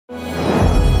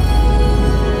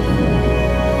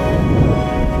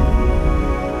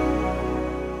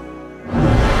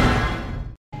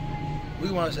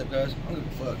mindset, guys. I don't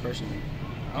give a fuck, personally.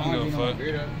 I don't give a fuck.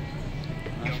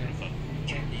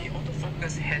 Can the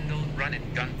autofocus handle run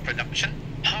and gun production?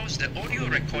 How's the audio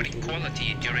recording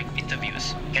quality during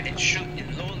interviews? Can it shoot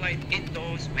in low light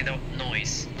indoors without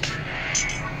noise?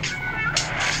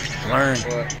 Learn.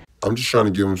 I'm just trying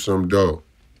to give him something dope,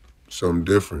 something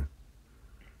different,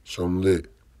 something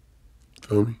lit.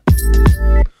 Feel me?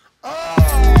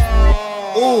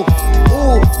 Ooh,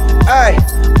 ooh, ay,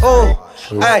 ooh.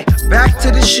 Ay, back to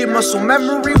the shit, muscle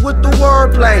memory with the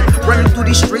wordplay. Running through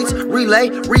these streets, relay,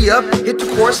 re-up, hit the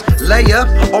course, lay up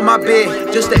on my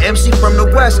bed. Just the MC from the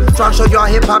west, tryna show y'all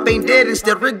hip-hop ain't dead.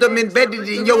 Instead, rhythm embedded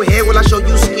in your head. Will I show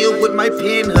you skill with my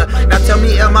pen? Now tell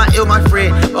me, am I ill, my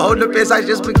friend? But hold up as I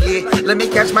just begin. Let me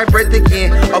catch my breath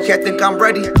again. Okay, I think I'm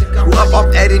ready. Grew up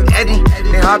off Ed and Eddie.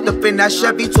 Then hopped up in that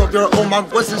Chevy. 12-year-old, my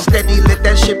voice is steady. Let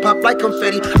that shit pop like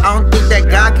confetti. I don't think that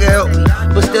God can help me,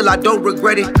 but still I don't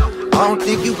regret it. I don't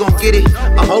think you gon' get it,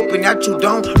 I'm hoping that you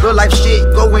don't. Real life shit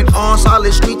going on,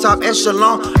 solid street top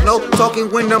echelon. No talking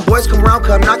when them boys come round,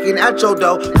 come knocking at your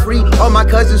door. Free all my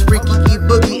cousins, free Kiki,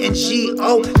 Boogie, and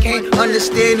G.O. Can't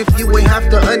understand if you ain't have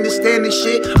to understand this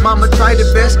shit. Mama tried the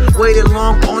best, waited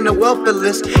long on the welfare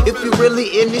list. If you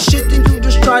really in this shit, then you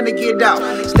just trying to get out.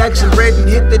 Stack some bread and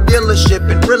hit the dealership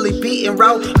and really be en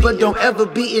route. But don't ever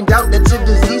be in doubt, that's a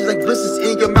disease like blisters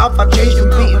in your mouth. I've changed from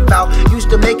beating foul. Used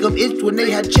to make them itch when they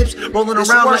had chips. Rolling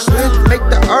around like Smith, make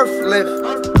the earth lift.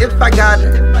 If I got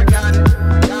it,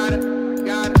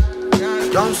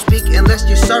 don't speak unless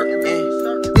you're certain.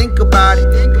 Think about it.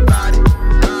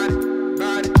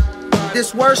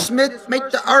 This wordsmith, make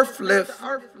the earth lift.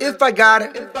 If I got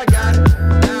it,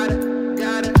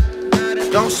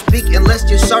 don't speak unless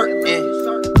you're certain.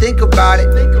 Think about it.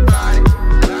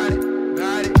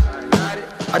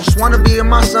 I just wanna be in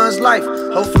my son's life.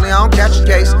 Hopefully I don't catch a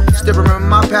case. Still remember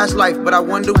my past life, but I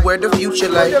wonder where the future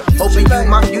lay. Hoping you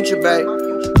my future, babe.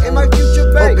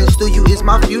 Hoping still you is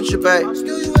my future, babe. I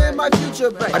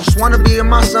just wanna be in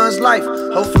my son's life.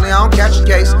 Hopefully I don't catch a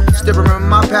case. Still remember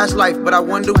my past life, but I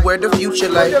wonder where the future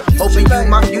lay. Hoping you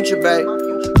my future, babe.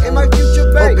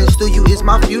 Hoping still you is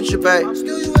my future, babe.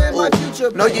 Ooh.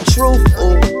 Know your truth,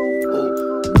 ooh.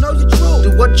 Know your truth.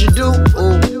 Do what you do,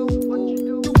 ooh.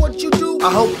 I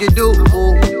hope you do,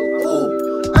 ooh,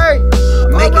 ooh. Hey,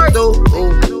 make it through, ooh.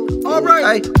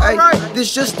 Alright, hey,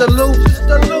 this just a loop.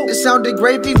 It sounded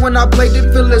gravy when I played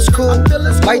it, feel it's cool.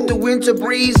 Like the winter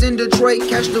breeze in Detroit,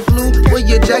 catch the flu. Wear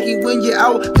your jacket when you're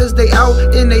out, cause they out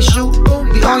and they shoot.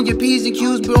 Be on your P's and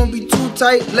Q's, but don't be too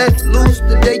tight, let loose.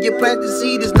 The day you plant the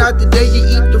seed is not the day you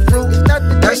eat the fruit.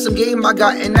 That's some game I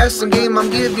got and that's some game I'm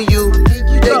giving you.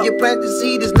 The day you plant the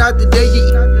seed is not the day you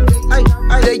eat.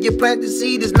 The day you plant the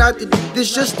seed is not the day.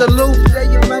 This just a loop.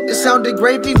 It sounded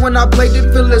gravy when I played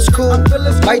it, feel it's cool.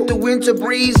 Like the winter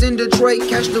breeze in Detroit,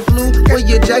 catch the flu. Wear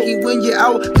your jacket when you're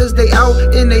out, cause they out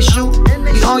and they shoot.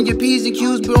 Be on your P's and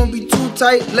Q's, but don't be too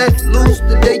tight, let loose.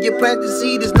 The day you plant the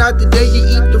seed is not the day you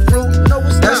eat the fruit.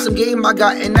 That's some game I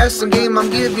got and that's some game I'm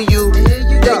giving you.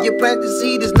 The day you plant the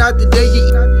seed is not the day you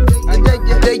eat.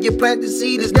 The day you plant the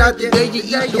seed is not the day you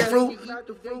eat the fruit.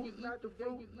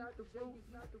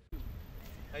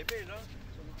 Hey, babe, no?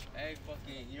 Hey,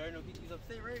 fucking, you already know Kiki's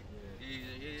upstate, right?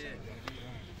 Yeah.